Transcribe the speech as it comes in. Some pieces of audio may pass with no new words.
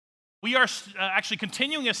We are actually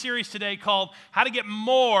continuing a series today called How to Get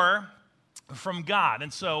More from God.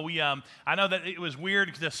 And so I know that it was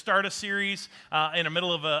weird to start a series in the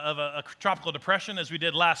middle of a tropical depression as we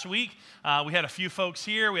did last week. We had a few folks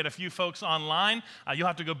here. We had a few folks online. You'll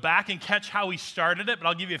have to go back and catch how we started it, but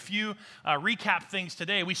I'll give you a few recap things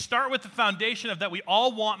today. We start with the foundation of that we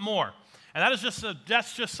all want more. And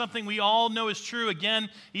that's just something we all know is true. Again,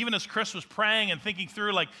 even as Chris was praying and thinking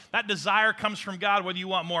through, like that desire comes from God, whether you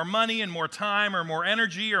want more money and more time or more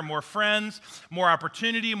energy or more friends, more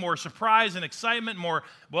opportunity, more surprise and excitement,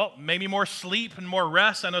 maybe more sleep and more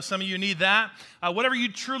rest. I know some of you need that. Whatever you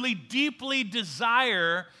truly, deeply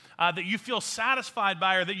desire that you feel satisfied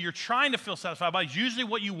by or that you're trying to feel satisfied by is usually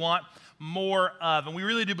what you want more of. And we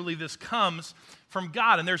really do believe this comes from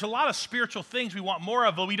God. And there's a lot of spiritual things we want more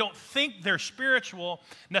of, but we don't think they're spiritual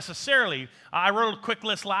necessarily. I wrote a quick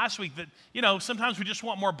list last week that, sometimes we just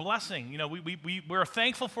want more blessing. We're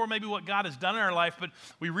thankful for maybe what God has done in our life, but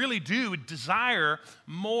we really do desire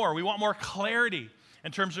more. We want more clarity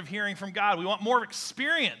in terms of hearing from God. We want more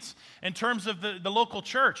experience in terms of the local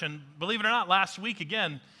church. And believe it or not, last week,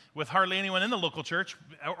 again, with hardly anyone in the local church,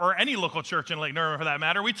 or any local church in Lake Norman for that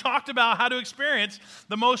matter, we talked about how to experience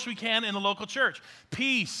the most we can in the local church.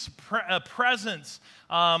 Peace, presence,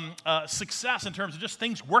 success in terms of just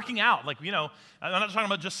things working out. I'm not talking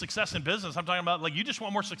about just success in business. I'm talking about you just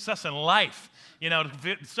want more success in life.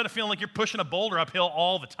 Instead of feeling like you're pushing a boulder uphill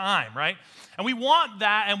all the time, right? And we want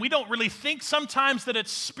that, and we don't really think sometimes that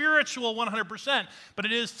it's spiritual 100%, but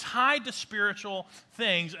it is tied to spiritual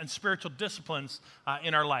things and spiritual disciplines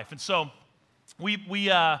in our life. And so what did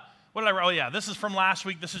I write? Oh yeah, this is from last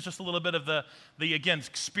week. This is just a little bit of the again,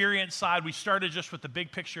 experience side. We started just with the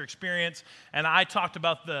big picture experience, and I talked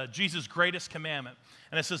about Jesus' greatest commandment.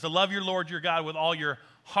 And it says to love your Lord your God with all your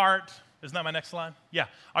heart. Isn't that my next line? Yeah.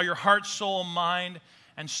 All your heart, soul, mind,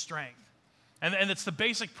 and strength. And it's the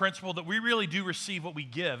basic principle that we really do receive what we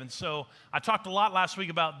give. And so I talked a lot last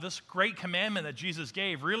week about this great commandment that Jesus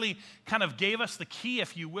gave, really kind of gave us the key,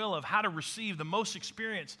 if you will, of how to receive the most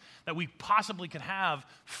experience that we possibly could have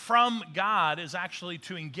from God is actually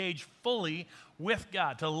to engage fully with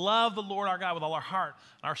God, to love the Lord our God with all our heart,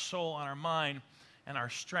 our soul, and our mind, and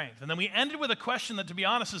our strength. And then we ended with a question that, to be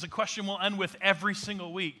honest, is a question we'll end with every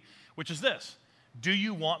single week, which is this: do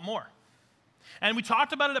you want more? And we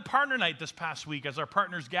talked about it at Partner Night this past week as our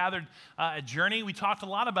partners gathered at Journey. We talked a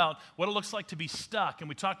lot about what it looks like to be stuck. And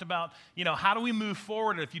we talked about, how do we move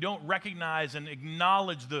forward if you don't recognize and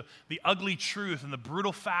acknowledge the ugly truth and the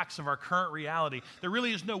brutal facts of our current reality. There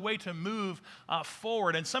really is no way to move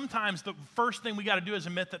forward. And sometimes the first thing we got to do is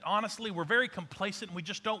admit that, honestly, we're very complacent and we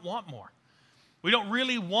just don't want more. We don't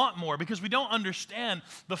really want more because we don't understand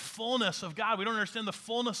the fullness of God. We don't understand the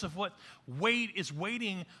fullness of what is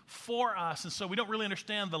waiting for us. And so we don't really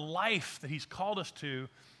understand the life that He's called us to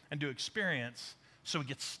and to experience, so we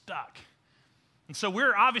get stuck. And so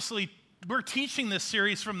we're teaching this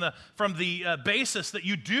series from the basis that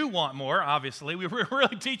you do want more, obviously. We're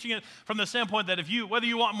really teaching it from the standpoint that whether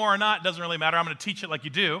you want more or not, it doesn't really matter. I'm going to teach it like you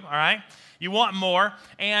do, all right? You want more.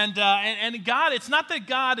 And God, it's not that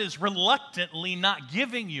God is reluctantly not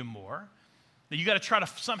giving you more, that you got to try to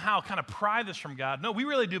somehow kind of pry this from God. No, we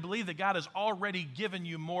really do believe that God has already given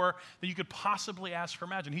you more than you could possibly ask or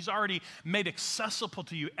imagine. He's already made accessible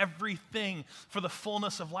to you everything for the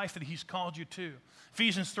fullness of life that He's called you to.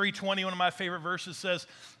 Ephesians 3:20, one of my favorite verses, says,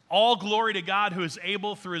 all glory to God who is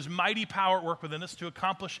able through His mighty power at work within us to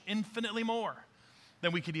accomplish infinitely more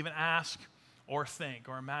than we could even ask or think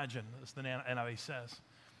or imagine, as the NIV says.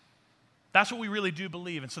 That's what we really do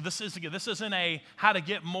believe. And so this isn't a how to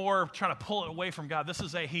get more, trying to pull it away from God. This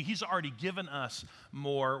is He's already given us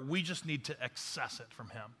more. We just need to access it from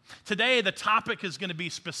Him. Today, the topic is going to be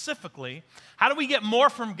specifically, how do we get more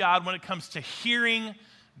from God when it comes to hearing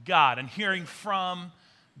God and hearing from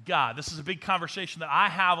God? This is a big conversation that I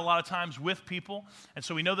have a lot of times with people, and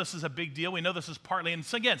so we know this is a big deal. We know this is partly, and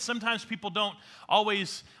so again, sometimes people don't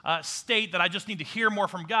always state that I just need to hear more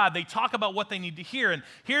from God. They talk about what they need to hear, and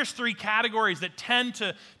here's three categories that tend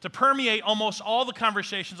to permeate almost all the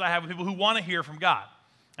conversations I have with people who want to hear from God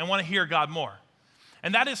and want to hear God more,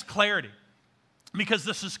 and that is clarity, because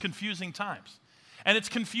this is confusing times. And it's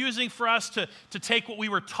confusing for us to take what we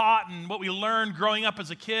were taught and what we learned growing up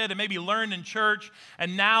as a kid and maybe learned in church,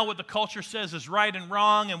 and now what the culture says is right and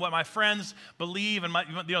wrong and what my friends believe and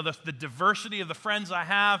the diversity of the friends I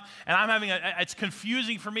have. And it's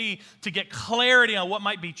confusing for me to get clarity on what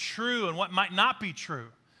might be true and what might not be true.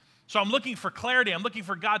 So I'm looking for clarity. I'm looking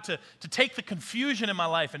for God to take the confusion in my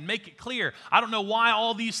life and make it clear. I don't know why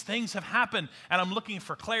all these things have happened, and I'm looking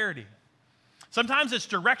for clarity. Sometimes it's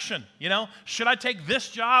direction, Should I take this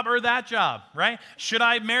job or that job, right? Should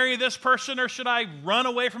I marry this person or should I run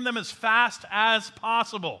away from them as fast as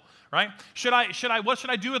possible, right? What should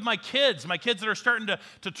I do with my kids that are starting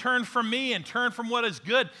to turn from me and turn from what is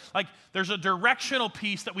good? Like, there's a directional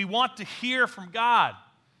piece that we want to hear from God.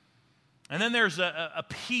 And then there's a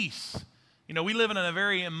peace. We live in a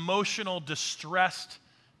very emotional, distressed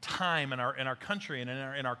time in our country and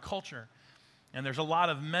in our culture. And there's a lot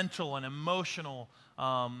of mental and emotional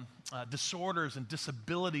disorders and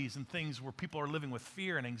disabilities and things where people are living with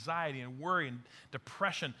fear and anxiety and worry and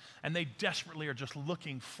depression, and they desperately are just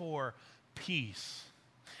looking for peace.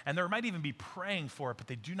 And they might even be praying for it, but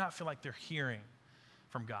they do not feel like they're hearing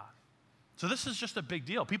from God. So this is just a big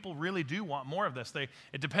deal. People really do want more of this.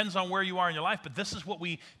 It depends on where you are in your life, but this is what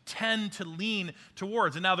we tend to lean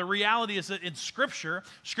towards. And now the reality is that in Scripture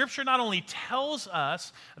not only tells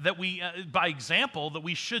us that we, by example, that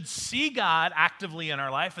we should see God actively in our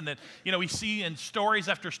life, and that we see in stories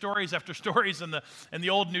after stories after stories in the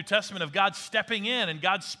Old New Testament of God stepping in and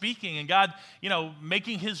God speaking and God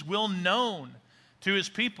making His will known to His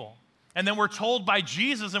people. And then we're told by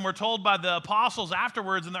Jesus and we're told by the apostles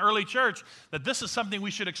afterwards in the early church that this is something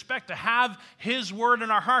we should expect, to have His word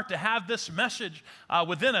in our heart, to have this message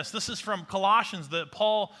within us. This is from Colossians that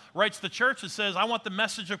Paul writes to the church. It says, I want the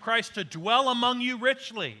message of Christ to dwell among you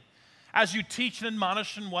richly as you teach and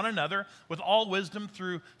admonish one another with all wisdom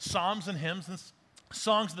through psalms and hymns and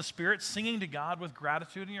songs of the Spirit, singing to God with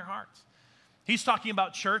gratitude in your hearts. He's talking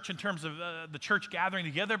about church in terms of the church gathering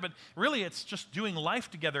together, but really it's just doing life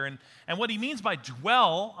together. And what he means by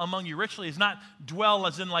dwell among you richly is not dwell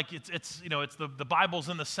as in like it's the Bible's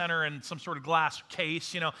in the center and some sort of glass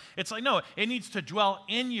case. It's like, no, it needs to dwell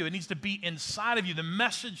in you. It needs to be inside of you. The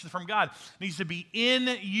message from God needs to be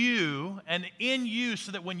in you and in you,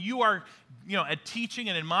 so that when you are at teaching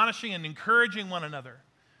and admonishing and encouraging one another,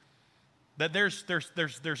 that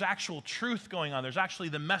there's actual truth going on. There's actually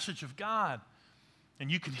the message of God. And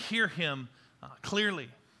you can hear Him clearly.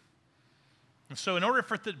 And so in order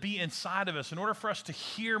for it to be inside of us, in order for us to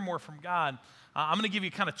hear more from God, I'm going to give you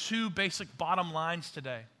kind of two basic bottom lines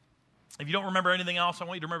today. If you don't remember anything else, I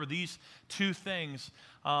want you to remember these two things.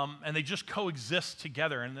 And they just coexist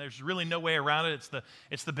together. And there's really no way around it.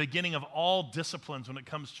 It's the beginning of all disciplines when it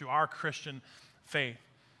comes to our Christian faith.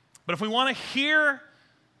 But if we want to hear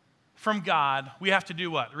from God, we have to do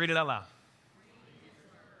what? Read it out loud.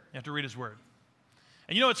 You have to read His Word.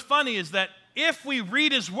 And what's funny is that if we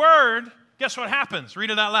read His Word, guess what happens? Read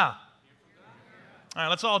it out loud. All right,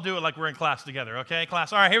 let's all do it like we're in class together, okay,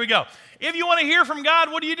 class? All right, here we go. If you want to hear from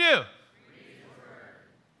God, what do?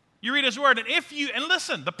 You read His Word. And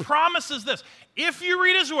listen, the promise is this. If you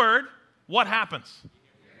read His Word, what happens?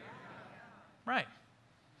 Right.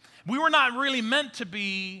 We were not really meant to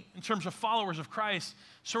be, in terms of followers of Christ,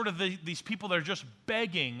 sort of these people that are just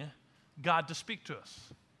begging God to speak to us.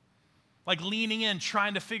 Like leaning in,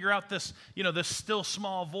 trying to figure out this, this still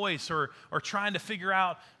small voice, or trying to figure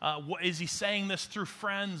out, is He saying this through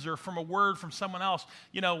friends or from a word from someone else?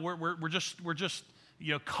 We're just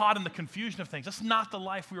caught in the confusion of things. That's not the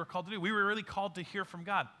life we were called to do. We were really called to hear from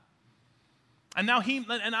God. And now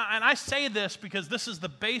I say this because this is the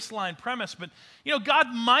baseline premise, but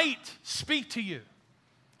God might speak to you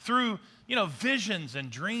through visions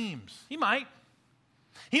and dreams. He might.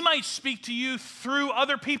 He might speak to you through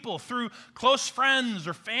other people, through close friends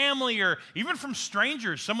or family, or even from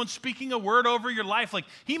strangers, someone speaking a word over your life. Like,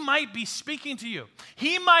 He might be speaking to you.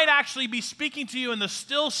 He might actually be speaking to you in the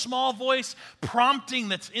still small voice prompting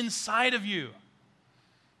that's inside of you.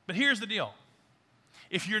 But here's the deal.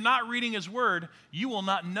 If you're not reading His Word, you will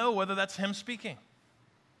not know whether that's Him speaking.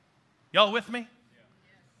 Y'all with me?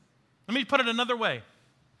 Yeah. Let me put it another way.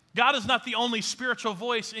 God is not the only spiritual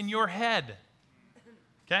voice in your head.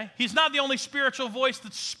 Okay? He's not the only spiritual voice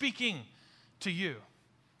that's speaking to you.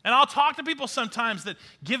 And I'll talk to people sometimes that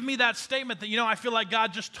give me that statement that, I feel like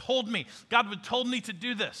God just told me. God would told me to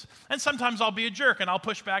do this. And sometimes I'll be a jerk and I'll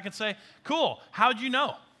push back and say, cool, how'd you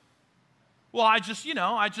know? Well, I just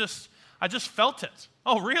felt it.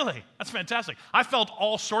 Oh, really? That's fantastic. I felt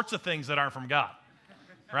all sorts of things that aren't from God,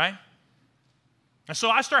 right? And so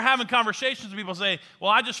I start having conversations with people say,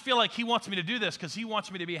 well, I just feel like He wants me to do this because He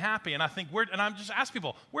wants me to be happy. And I think, and I'm just ask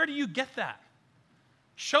people, where do you get that?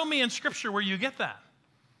 Show me in Scripture where you get that.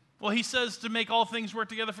 Well, He says to make all things work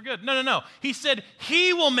together for good. No. He said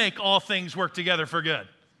He will make all things work together for good.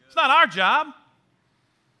 It's not our job.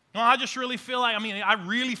 Well, I just really feel like, I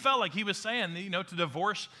really felt like He was saying, to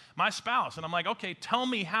divorce my spouse. And I'm like, okay, tell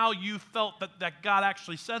me how you felt that God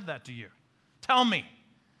actually said that to you. Tell me.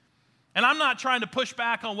 And I'm not trying to push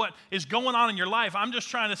back on what is going on in your life. I'm just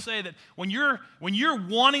trying to say that when you're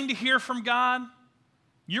wanting to hear from God,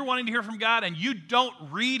 and you don't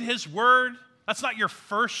read his word, that's not your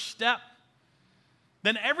first step,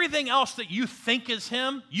 then everything else that you think is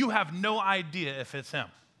him, you have no idea if it's him.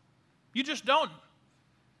 You just don't.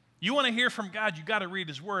 You want to hear from God, you got to read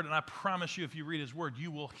his word, and I promise you if you read his word,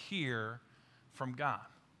 you will hear from God.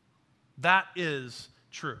 That is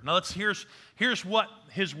true. Now here's what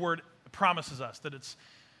his word promises us, that it's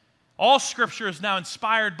all scripture is now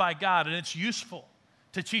inspired by God, and it's useful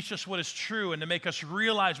to teach us what is true and to make us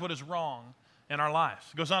realize what is wrong in our lives.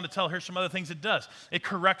 It goes on to tell, here's some other things it does. It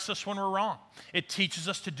corrects us when we're wrong. It teaches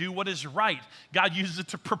us to do what is right. God uses it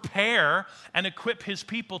to prepare and equip his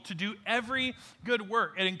people to do every good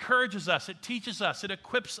work. It encourages us. It teaches us. It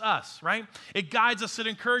equips us, right? It guides us. It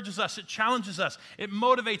encourages us. It challenges us. It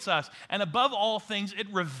motivates us. And above all things, it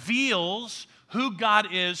reveals who God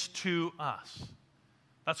is to us.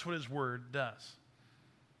 That's what his word does.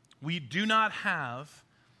 We do not have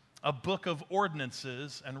a book of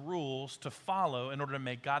ordinances and rules to follow in order to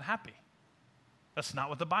make God happy. That's not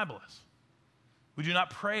what the Bible is. We do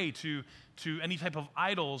not pray to any type of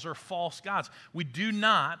idols or false gods. We do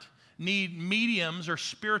not need mediums or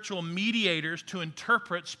spiritual mediators to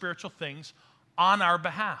interpret spiritual things on our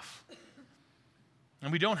behalf.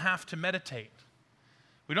 And we don't have to meditate.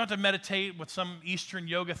 We don't have to meditate with some Eastern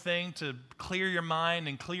yoga thing to clear your mind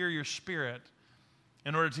and clear your spirit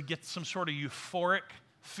in order to get some sort of euphoric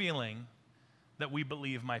feeling that we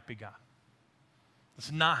believe might be God.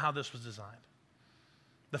 That's not how this was designed.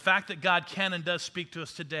 The fact that God can and does speak to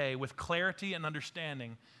us today with clarity and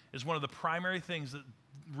understanding is one of the primary things that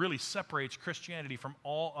really separates Christianity from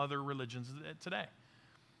all other religions today.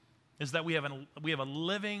 Is that we have a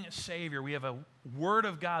living Savior. We have a Word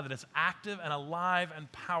of God that is active and alive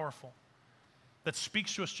and powerful, that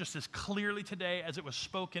speaks to us just as clearly today as it was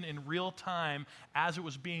spoken in real time as it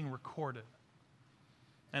was being recorded.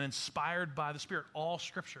 And inspired by the Spirit. All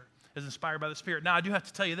Scripture is inspired by the Spirit. Now, I do have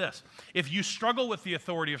to tell you this. If you struggle with the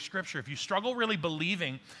authority of Scripture, if you struggle really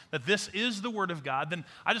believing that this is the Word of God, then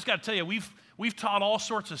I just got to tell you, we've taught all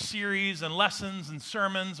sorts of series and lessons and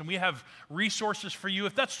sermons, and we have resources for you.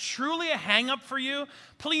 If that's truly a hang-up for you,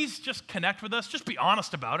 please just connect with us. Just be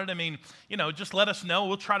honest about it. I mean, just let us know.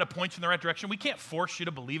 We'll try to point you in the right direction. We can't force you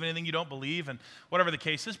to believe anything you don't believe, and whatever the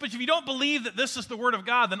case is. But if you don't believe that this is the Word of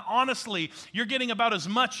God, then honestly, you're getting about as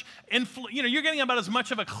much you're getting about as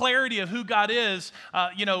much of a clarity of who God is,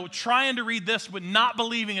 trying to read this but not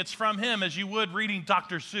believing it's from him as you would reading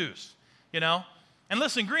Dr. Seuss, And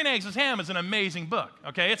listen, Green Eggs and Ham is an amazing book,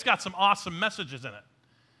 okay? It's got some awesome messages in it.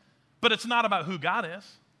 But it's not about who God is.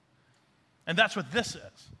 And that's what this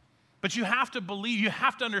is. But you have to believe, you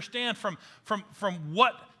have to understand from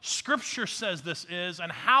what Scripture says this is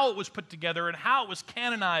and how it was put together and how it was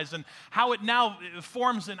canonized and how it now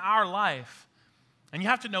forms in our life. And you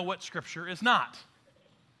have to know what Scripture is not.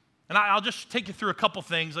 And I'll just take you through a couple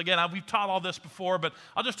things. Again, we've taught all this before, but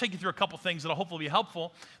I'll just take you through a couple things that will hopefully be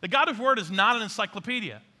helpful. The God's Word is not an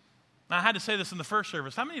encyclopedia. Now, I had to say this in the first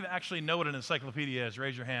service. How many of you actually know what an encyclopedia is?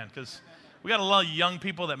 Raise your hand, because we got a lot of young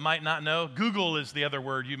people that might not know. Google is the other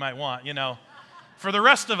word you might want, For the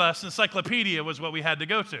rest of us, encyclopedia was what we had to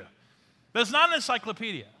go to. But it's not an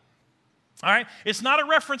encyclopedia, all right? It's not a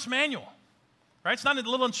reference manual, right? It's not a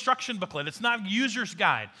little instruction booklet. It's not a user's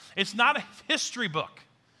guide. It's not a history book.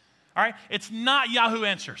 All right? It's not Yahoo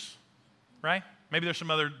Answers, right? Maybe there's some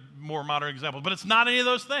other more modern examples, but it's not any of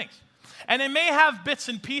those things. And it may have bits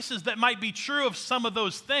and pieces that might be true of some of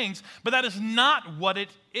those things, but that is not what it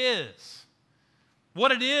is.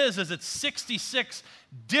 What it is it's 66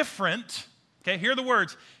 different, okay, hear the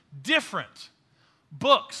words, different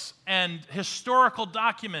books and historical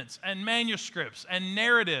documents and manuscripts and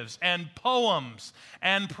narratives and poems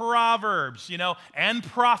and proverbs, and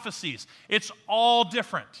prophecies. It's all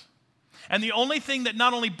different. And the only thing that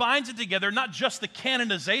not only binds it together, not just the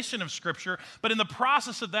canonization of Scripture, but in the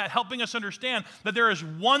process of that, helping us understand that there is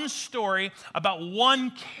one story about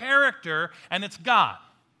one character, and it's God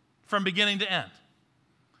from beginning to end.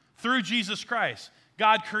 Through Jesus Christ,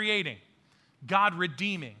 God creating, God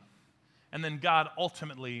redeeming, and then God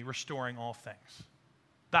ultimately restoring all things.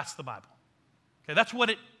 That's the Bible. Okay, that's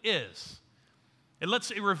what it is.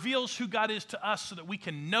 It reveals who God is to us so that we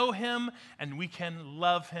can know him and we can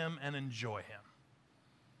love him and enjoy him.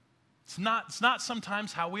 It's not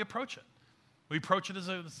sometimes how we approach it. We approach it as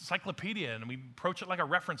an encyclopedia and we approach it like a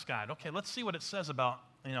reference guide. Okay, let's see what it says about,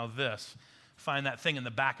 this. Find that thing in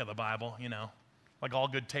the back of the Bible, like all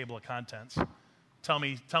good table of contents. Tell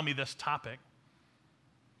me this topic.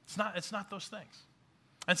 It's not those things.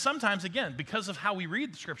 And sometimes, again, because of how we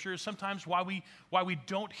read the Scripture is sometimes why we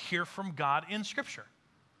don't hear from God in Scripture.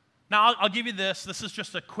 Now, I'll give you this. This is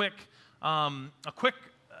just a quick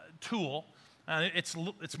tool.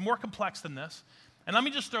 It's more complex than this. And let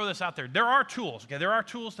me just throw this out there. There are tools, okay? There are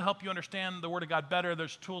tools to help you understand the Word of God better.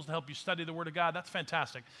 There's tools to help you study the Word of God. That's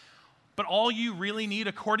fantastic. But all you really need,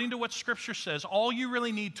 according to what Scripture says, all you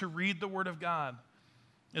really need to read the Word of God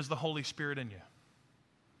is the Holy Spirit in you.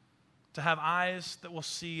 To have eyes that will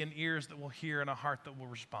see and ears that will hear and a heart that will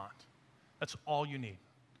respond. That's all you need.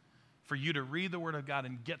 For you to read the Word of God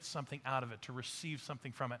and get something out of it, to receive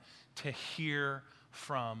something from it, to hear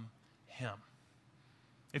from Him.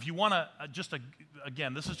 If you want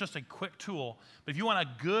again, this is just a quick tool, but if you want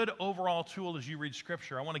a good overall tool as you read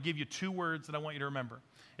Scripture, I want to give you two words that I want you to remember.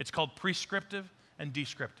 It's called prescriptive and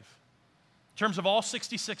descriptive. In terms of all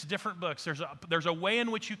 66 different books, there's a way in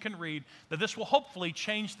which you can read that this will hopefully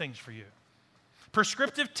change things for you.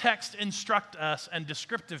 Prescriptive texts instruct us, and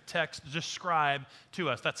descriptive texts describe to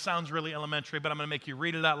us. That sounds really elementary, but I'm going to make you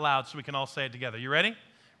read it out loud so we can all say it together. You ready?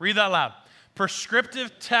 Read that loud.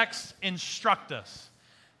 Prescriptive texts instruct us.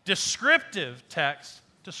 Descriptive texts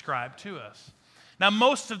describe to us. Now,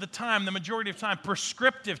 most of the time, the majority of time,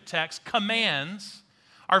 prescriptive text, commands,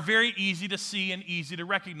 are very easy to see and easy to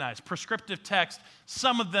recognize. Prescriptive text,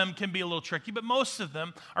 some of them can be a little tricky, but most of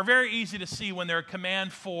them are very easy to see when they're a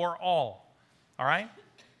command for all. All right?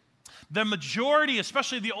 The majority,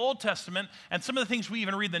 especially the Old Testament, and some of the things we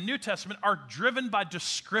even read in the New Testament, are driven by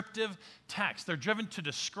descriptive text. They're driven to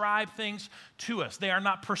describe things to us. They are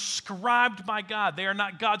not prescribed by God. They are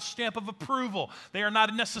not God's stamp of approval. They are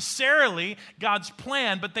not necessarily God's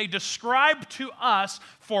plan, but they describe to us,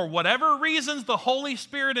 for whatever reasons the Holy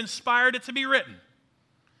Spirit inspired it to be written,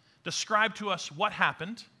 describe to us what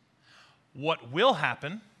happened, what will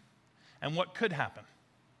happen, and what could happen.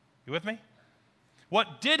 You with me?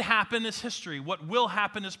 What did happen is history. What will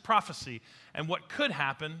happen is prophecy. And what could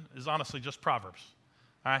happen is honestly just Proverbs.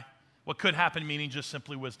 All right? What could happen meaning just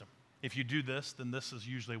simply wisdom. If you do this, then this is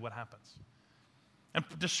usually what happens. And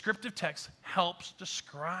descriptive text helps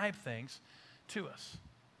describe things to us.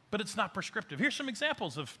 But it's not prescriptive. Here's some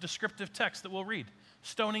examples of descriptive text that we'll read.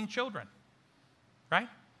 Stoning children. Right?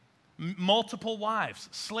 Multiple wives,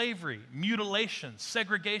 slavery, mutilation,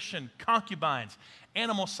 segregation, concubines,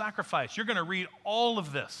 animal sacrifice. You're going to read all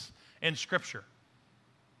of this in Scripture.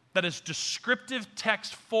 That is descriptive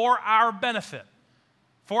text for our benefit.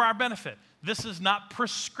 For our benefit. This is not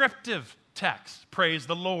prescriptive text. Praise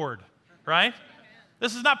the Lord. Right?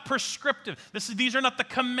 This is not prescriptive. These are not the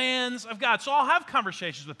commands of God. So I'll have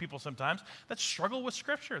conversations with people sometimes that struggle with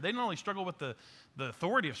Scripture. They don't only struggle with the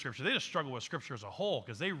authority of Scripture, they just struggle with Scripture as a whole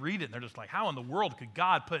because they read it and they're just like, how in the world could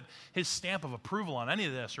God put His stamp of approval on any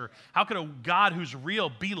of this? Or how could a God who's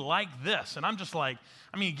real be like this? And I'm just like,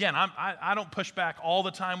 again, I don't push back all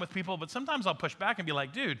the time with people, but sometimes I'll push back and be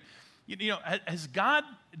like, dude, does God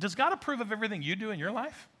approve of everything you do in your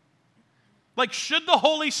life? Like, should the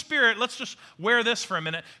Holy Spirit, let's just wear this for a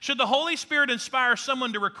minute, should the Holy Spirit inspire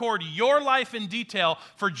someone to record your life in detail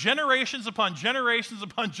for generations upon generations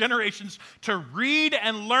upon generations to read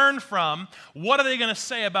and learn from, what are they going to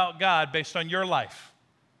say about God based on your life?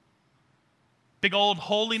 Big old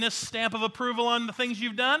holiness stamp of approval on the things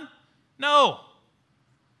you've done? No,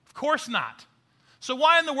 of course not. So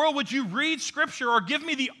why in the world would you read Scripture or give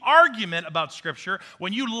me the argument about Scripture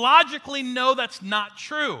when you logically know that's not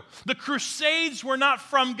true? The Crusades were not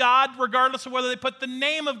from God, regardless of whether they put the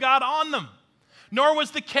name of God on them. Nor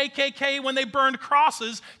was the KKK when they burned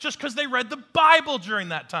crosses just because they read the Bible during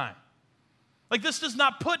that time. Like this does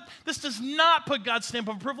not put God's stamp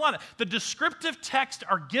of approval on it. The descriptive texts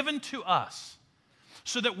are given to us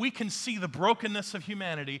so that we can see the brokenness of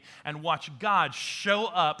humanity and watch God show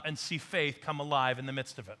up and see faith come alive in the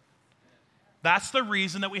midst of it. That's the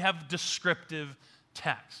reason that we have descriptive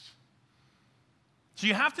text. So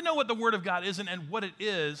you have to know what the Word of God is and what it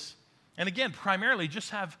is. And again, primarily just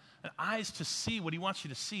have eyes to see what He wants you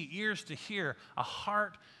to see, ears to hear, a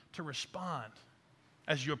heart to respond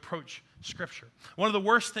as you approach Scripture. One of the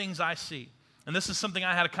worst things I see, and this is something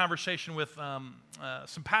I had a conversation with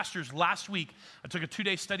some pastors last week. I took a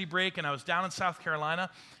 2-day study break, and I was down in South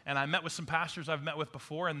Carolina, and I met with some pastors I've met with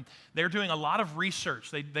before, and they're doing a lot of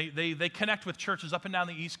research. They connect with churches up and down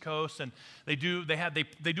the East Coast, and they do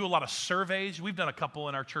a lot of surveys. We've done a couple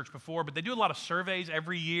in our church before, but they do a lot of surveys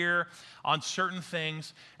every year on certain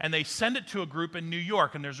things, and they send it to a group in New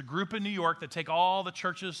York, and there's a group in New York that take all the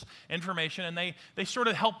church's information, and they sort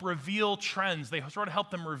of help reveal trends. They sort of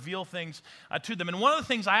help them reveal things to them. And one of the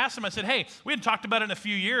things I asked them, I said, hey, we hadn't talked about it in a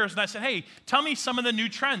few years, and I said, hey, tell me some of the new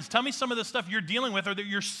trends. Tell me some of the stuff you're dealing with or that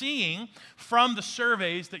you're seeing from the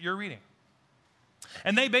surveys that you're reading.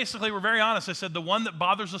 And they basically were very honest. They said the one that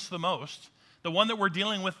bothers us the most, the one that we're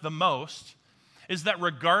dealing with the most, is that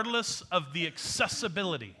regardless of the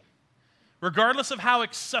accessibility, regardless of how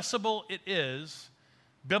accessible it is,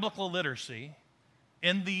 biblical literacy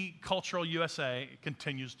in the cultural USA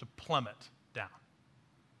continues to plummet down.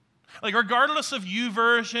 Like regardless of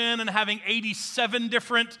YouVersion and having 87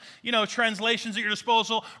 different, translations at your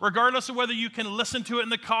disposal, regardless of whether you can listen to it in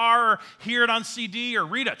the car or hear it on CD or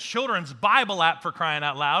read a children's Bible app for crying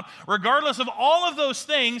out loud, regardless of all of those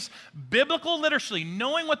things, biblical literacy,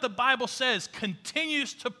 knowing what the Bible says,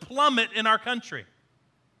 continues to plummet in our country.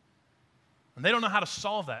 And they don't know how to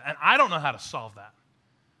solve that. And I don't know how to solve that,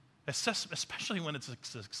 especially when it's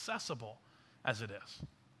as accessible as it is.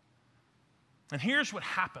 And here's what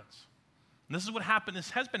happens. And this is what happened.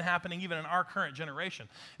 This has been happening even in our current generation,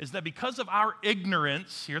 is that because of our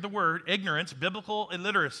ignorance, hear the word, ignorance, biblical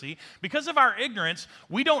illiteracy, because of our ignorance,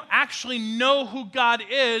 we don't actually know who God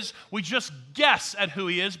is. We just guess at who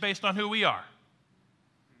he is based on who we are.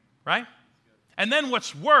 Right? And then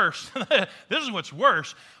what's worse, this is what's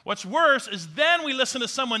worse. What's worse is then we listen to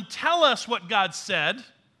someone tell us what God said,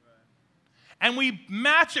 and we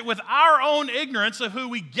match it with our own ignorance of who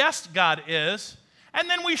we guessed God is, and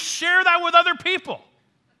then we share that with other people.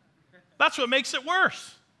 That's what makes it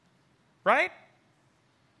worse, right?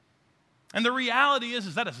 And the reality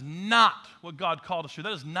is that is not what God called us to.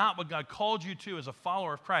 That is not what God called you to as a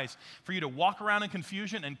follower of Christ, for you to walk around in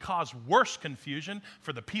confusion and cause worse confusion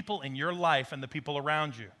for the people in your life and the people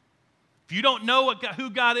around you. If you don't know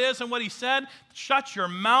who God is and what he said, shut your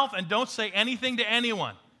mouth and don't say anything to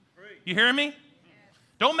anyone. You hear me?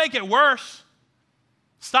 Don't make it worse.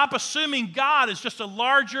 Stop assuming God is just a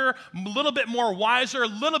larger, a little bit more wiser, a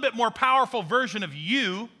little bit more powerful version of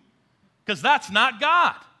you, because that's not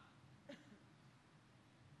God.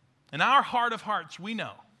 In our heart of hearts, we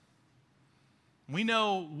know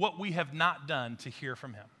what we have not done to hear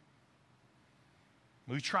from him.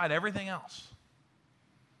 We've tried everything else,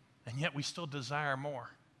 and yet we still desire more.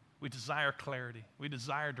 We desire clarity. We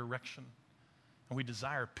desire direction. And we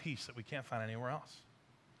desire peace that we can't find anywhere else.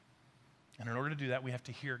 And in order to do that, we have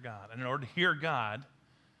to hear God. And in order to hear God,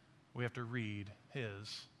 we have to read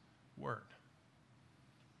his word.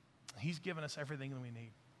 He's given us everything that we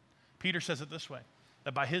need. Peter says it this way,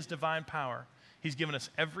 that by his divine power, he's given us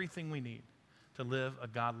everything we need to live a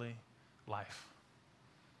godly life.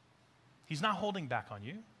 He's not holding back on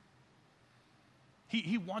you.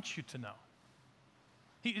 He wants you to know.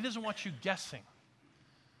 He doesn't want you guessing.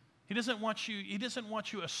 He doesn't want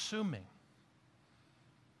you assuming.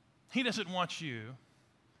 He doesn't want you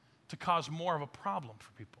to cause more of a problem for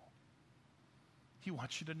people. He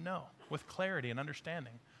wants you to know with clarity and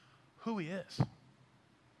understanding who he is.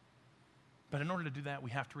 But in order to do that,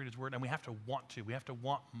 we have to read his word, and we have to want to. We have to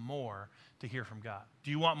want more to hear from God.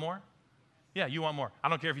 Do you want more? Yeah, you want more. I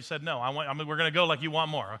don't care if you said no. We're going to go like you want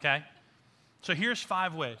more, okay? So here's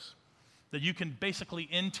 5 ways that you can basically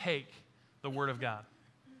intake the word of God.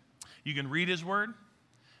 You can read his word.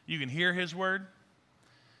 You can hear his word.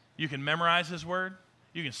 You can memorize his word.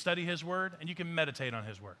 You can study his word. And you can meditate on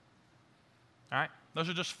his word. All right? Those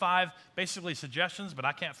are just 5 basically suggestions, but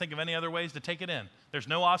I can't think of any other ways to take it in. There's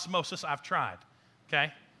no osmosis. I've tried.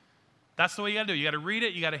 Okay? That's the way you got to do it. You got to read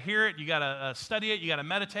it. You got to hear it. You got to study it. You got to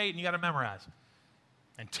meditate. And you got to memorize.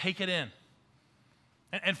 And take it in.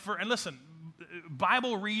 And listen,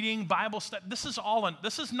 Bible reading, Bible study, this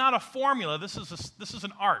is not a formula. This is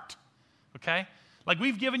an art. Okay? Like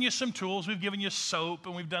we've given you some tools, we've given you soap,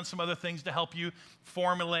 and we've done some other things to help you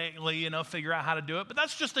formally, figure out how to do it. But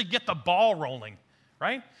that's just to get the ball rolling,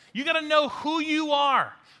 right? You got to know who you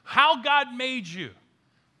are, how God made you.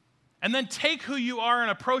 And then take who you are and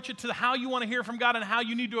approach it to how you want to hear from God and how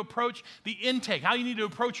you need to approach the intake, how you need to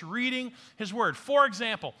approach reading his word. For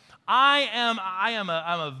example, I'm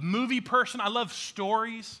a movie person. I love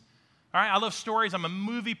stories. All right, I love stories. I'm a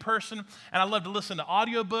movie person, and I love to listen to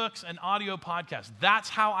audiobooks and audio podcasts. That's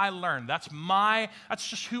how I learn. That's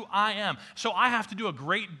just who I am. So I have to do a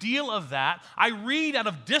great deal of that. I read out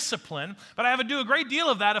of discipline, but I have to do a great deal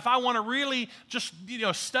of that if I want to really just,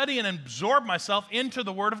 study and absorb myself into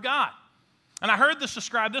the Word of God. And I heard this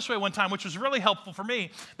described this way one time, which was really helpful for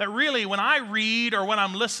me, that really when I read or when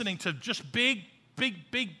I'm listening to just big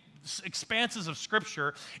expanses of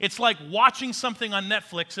Scripture, it's like watching something on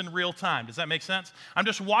Netflix in real time. Does that make sense? I'm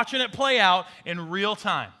just watching it play out in real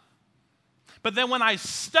time. But then when I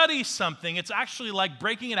study something, it's actually like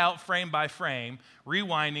breaking it out frame by frame,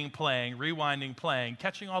 rewinding, playing,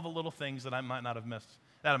 catching all the little things that I might have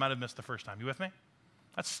missed the first time. You with me?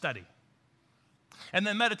 That's study. And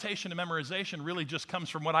then meditation and memorization really just comes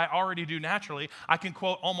from what I already do naturally. I can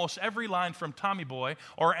quote almost every line from Tommy Boy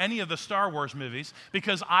or any of the Star Wars movies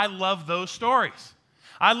because I love those stories.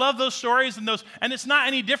 I love those stories and it's not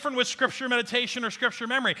any different with scripture meditation or scripture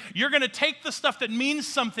memory. You're going to take the stuff that means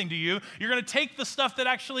something to you. You're going to take the stuff that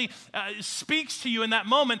actually speaks to you in that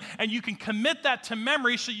moment, and you can commit that to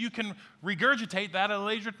memory so you can regurgitate that at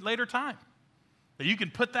a later time. That you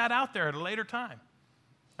can put that out there at a later time.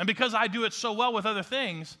 And because I do it so well with other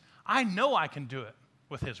things, I know I can do it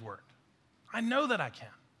with His Word. I know that I can.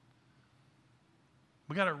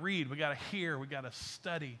 We got to read, we got to hear, we got to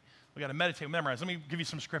study, we got to meditate, memorize. Let me give you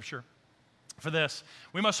some scripture for this.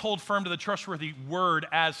 We must hold firm to the trustworthy word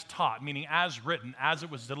as taught, meaning as written, as it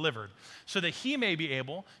was delivered, so that He may be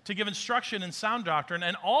able to give instruction in sound doctrine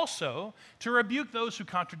and also to rebuke those who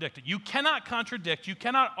contradict it. You cannot contradict, you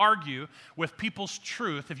cannot argue with people's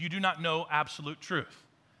truth if you do not know absolute truth.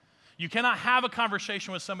 You cannot have a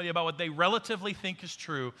conversation with somebody about what they relatively think is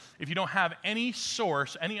true if you don't have any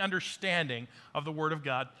source, any understanding of the Word of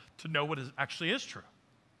God to know what actually is true.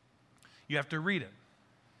 You have to read it.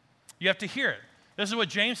 You have to hear it. This is what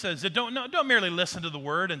James says. Don't merely listen to the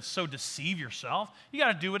Word and so deceive yourself. You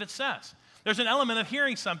got to do what it says. There's an element of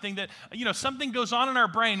hearing something that, something goes on in our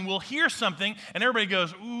brain. We'll hear something and everybody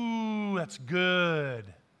goes, ooh, that's good.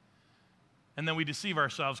 And then we deceive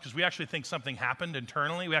ourselves because we actually think something happened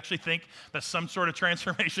internally. We actually think that some sort of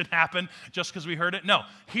transformation happened just because we heard it. No,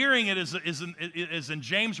 hearing it is in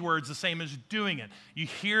James' words the same as doing it. You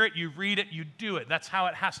hear it, you read it, you do it. That's how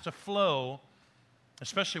it has to flow,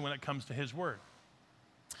 especially when it comes to His Word.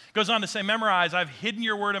 It goes on to say, memorize, I've hidden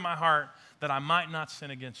your word in my heart that I might not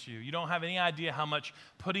sin against you. You don't have any idea how much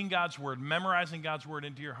putting God's Word, memorizing God's Word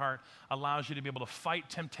into your heart allows you to be able to fight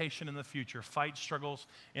temptation in the future, fight struggles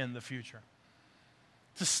in the future.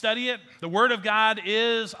 To study it, the Word of God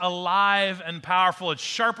is alive and powerful. It's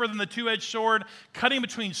sharper than the two-edged sword, cutting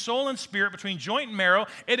between soul and spirit, between joint and marrow.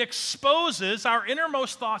 It exposes our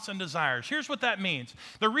innermost thoughts and desires. Here's what that means.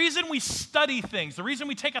 The reason we study things, the reason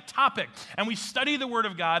we take a topic and we study the Word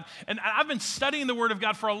of God, and I've been studying the Word of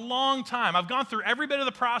God for a long time. I've gone through every bit of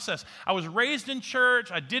the process. I was raised in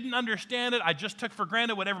church. I didn't understand it. I just took for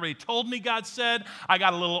granted what everybody told me God said. I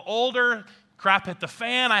got a little older. Crap hit the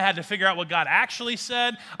fan. I had to figure out what God actually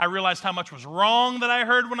said. I realized how much was wrong that I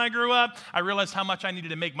heard when I grew up. I realized how much I needed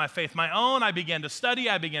to make my faith my own. I began to study.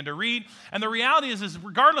 I began to read. And the reality is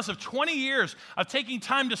regardless of 20 years of taking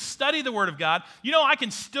time to study the Word of God, I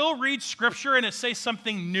can still read Scripture and it says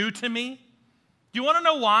something new to me. Do you want to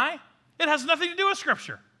know why? It has nothing to do with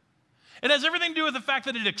Scripture. It has everything to do with the fact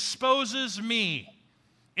that it exposes me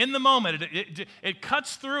in the moment. It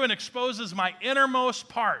cuts through and exposes my innermost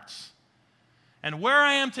parts. And where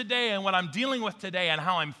I am today and what I'm dealing with today and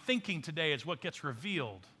how I'm thinking today is what gets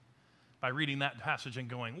revealed by reading that passage and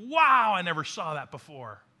going, wow, I never saw that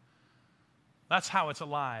before. That's how it's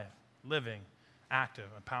alive, living, active,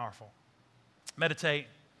 and powerful. Meditate.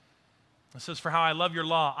 It says, for how I love your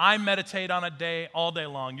law. I meditate on it all day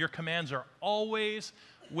long. Your commands are always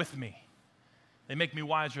with me. They make me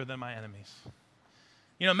wiser than my enemies.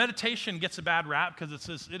 Meditation gets a bad rap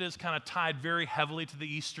because it is kind of tied very heavily to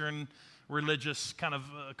the Eastern religious kind of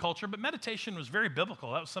culture, but meditation was very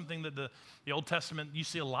biblical. That was something that the Old Testament, you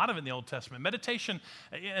see a lot of in the Old Testament. Meditation,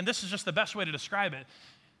 and this is just the best way to describe it,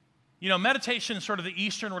 meditation is sort of the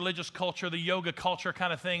Eastern religious culture, the yoga culture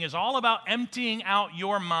kind of thing, is all about emptying out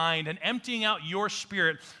your mind and emptying out your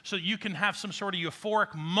spirit so that you can have some sort of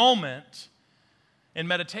euphoric moment in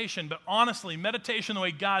meditation. But honestly, meditation, the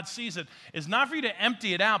way God sees it, is not for you to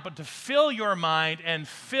empty it out, but to fill your mind and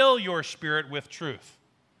fill your spirit with truth.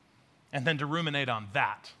 And then to ruminate on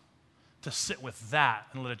that, to sit with that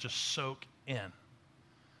and let it just soak in.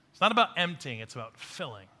 It's not about emptying, it's about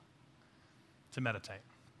filling, to meditate.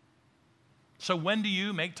 So when do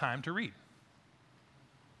you make time to read?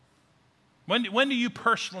 When do you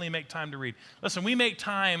personally make time to read? Listen, we make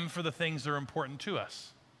time for the things that are important to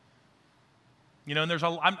us. And there's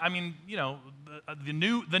the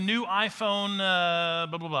new iPhone,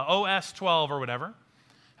 OS 12 or whatever,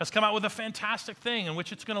 has come out with a fantastic thing in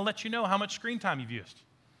which it's going to let you know how much screen time you've used.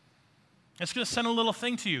 It's going to send a little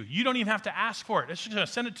thing to you. You don't even have to ask for it. It's just going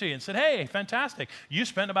to send it to you and say, hey, fantastic. You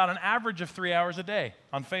spent about an average of 3 hours a day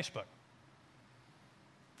on Facebook.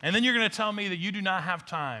 And then you're going to tell me that you do not have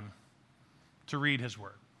time to read His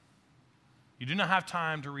Word. You do not have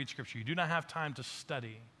time to read Scripture. You do not have time to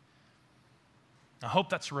study. I hope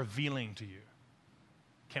that's revealing to you.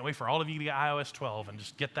 Can't wait for all of you to get iOS 12 and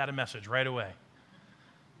just get that message right away.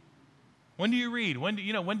 When do you read? When do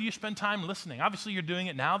you spend time listening? Obviously, you're doing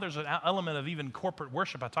it now. There's an element of even corporate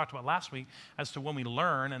worship I talked about last week as to when we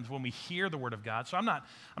learn and when we hear the Word of God. So I'm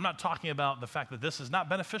not talking about the fact that this is not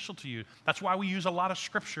beneficial to you. That's why we use a lot of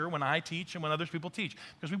Scripture when I teach and when others people teach,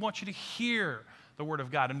 because we want you to hear the Word of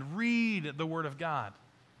God and read the Word of God.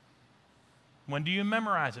 When do you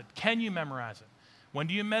memorize it? Can you memorize it? When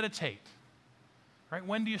do you meditate? Right?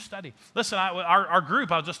 When do you study? Listen, our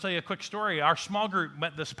group, I'll just tell you a quick story. Our small group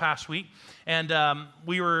met this past week, and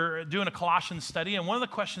we were doing a Colossians study, and one of the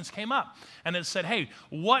questions came up, and it said, hey,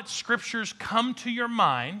 what scriptures come to your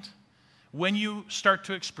mind when you start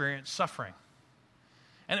to experience suffering?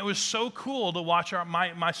 And it was so cool to watch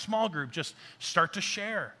my small group just start to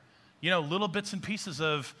share, little bits and pieces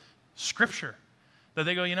of scripture that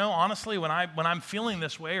they go, honestly, when I'm feeling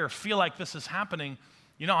this way or feel like this is happening,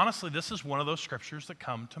 honestly, this is one of those scriptures that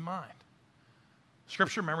come to mind.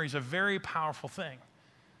 Scripture memory is a very powerful thing,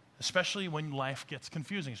 especially when life gets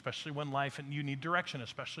confusing, especially when you need direction,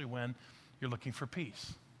 especially when you're looking for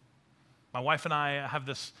peace. My wife and I have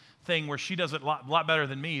this thing where she does it a lot better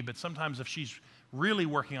than me, but sometimes if she's really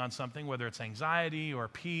working on something, whether it's anxiety or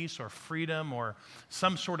peace or freedom or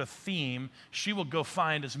some sort of theme, she will go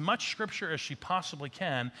find as much scripture as she possibly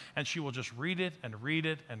can, and she will just read it and read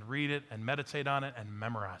it and read it and meditate on it and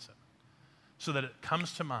memorize it so that it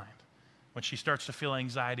comes to mind. When she starts to feel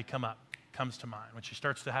anxiety comes to mind. When she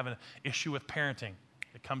starts to have an issue with parenting,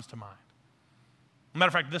 it comes to mind. Matter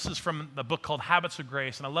of fact, this is from the book called Habits of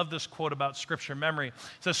Grace, and I love this quote about scripture memory. It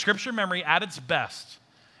says, scripture memory at its best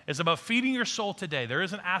is about feeding your soul today. There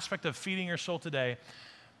is an aspect of feeding your soul today,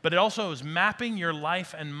 but it also is mapping your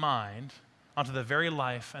life and mind onto the very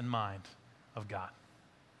life and mind of God.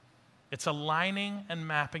 It's aligning and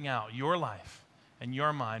mapping out your life and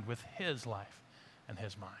your mind with His life and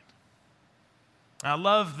His mind. And I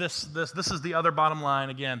love this. This is the other bottom line.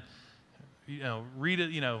 Again, read it,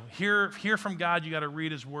 hear from God. You got to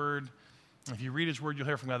read His Word. If you read His Word, you'll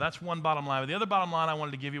hear from God. That's one bottom line. But the other bottom line I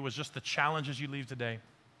wanted to give you was just the challenges you leave today.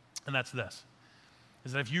 And that's this,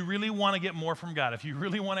 is that if you really want to get more from God, if you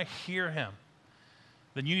really want to hear Him,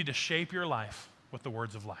 then you need to shape your life with the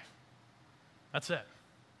words of life. That's it.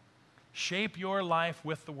 Shape your life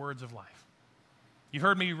with the words of life. You've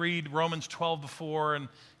heard me read Romans 12 before, and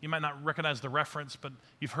you might not recognize the reference, but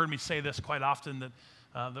you've heard me say this quite often,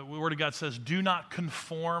 that the Word of God says, do not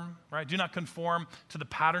conform, right? Do not conform to the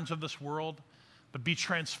patterns of this world, but be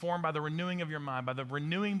transformed by the renewing of your mind, by the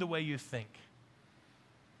renewing the way you think.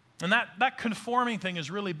 And that conforming thing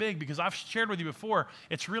is really big because I've shared with you before,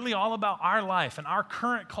 it's really all about our life and our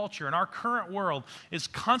current culture and our current world is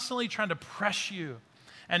constantly trying to press you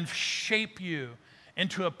and shape you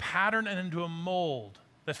into a pattern and into a mold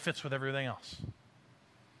that fits with everything else.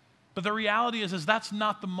 But the reality is that's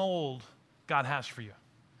not the mold God has for you.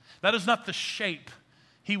 That is not the shape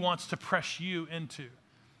He wants to press you into.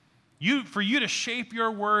 For you to shape your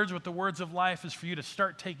words with the words of life is for you to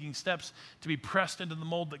start taking steps to be pressed into the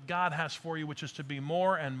mold that God has for you, which is to be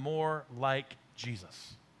more and more like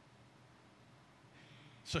Jesus.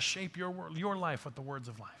 So shape your life with the words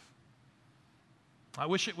of life. I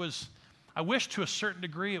wish to a certain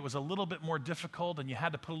degree it was a little bit more difficult and you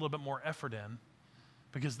had to put a little bit more effort in,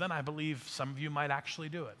 because then I believe some of you might actually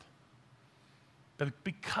do it. But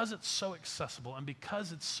because it's so accessible and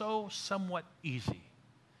because it's so somewhat easy,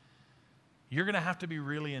 you're going to have to be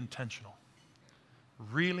really intentional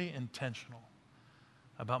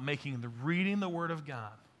about making reading the Word of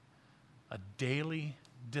God a daily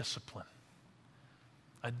discipline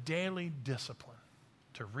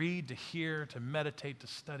to read, to hear, to meditate, to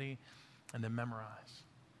study, and to memorize,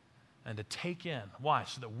 and to take in. Why?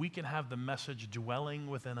 So that we can have the message dwelling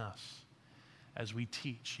within us as we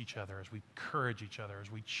teach each other, as we encourage each other,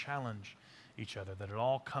 as we challenge each other, that it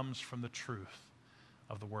all comes from the truth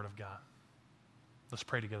of the Word of God. Let's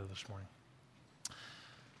pray together this morning.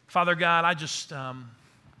 Father God,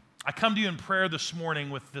 I come to you in prayer this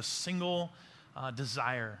morning with this single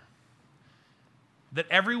desire that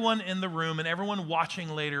everyone in the room and everyone watching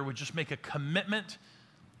later would just make a commitment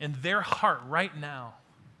in their heart right now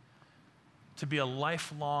to be a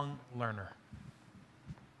lifelong learner.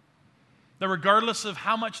 That regardless of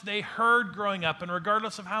how much they heard growing up, and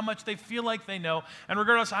regardless of how much they feel like they know, and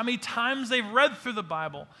regardless of how many times they've read through the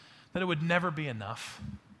Bible, that it would never be enough,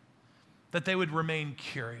 that they would remain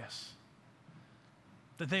curious,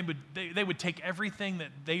 that they would take everything that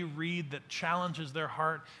they read that challenges their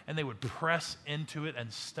heart and they would press into it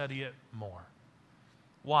and study it more.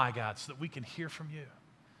 Why, God? So that we can hear from you.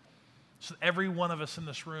 So that every one of us in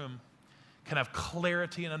this room can have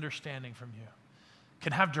clarity and understanding from you.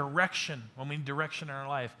 can have direction when we need direction in our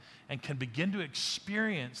life, and can begin to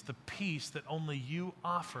experience the peace that only you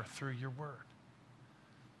offer through your word.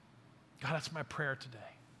 God, that's my prayer today.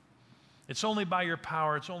 It's only by your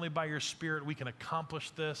power, it's only by your Spirit we can accomplish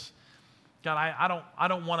this. God, I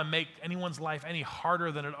don't want to make anyone's life any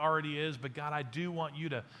harder than it already is, but God, I do want you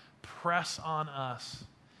to press on us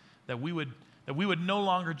that we would no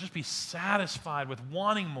longer just be satisfied with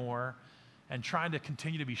wanting more and trying to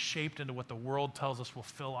continue to be shaped into what the world tells us will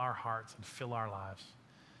fill our hearts and fill our lives.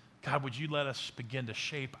 God, would you let us begin to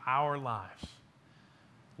shape our lives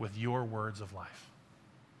with your words of life?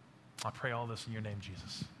 I pray all this in your name,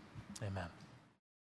 Jesus. Amen.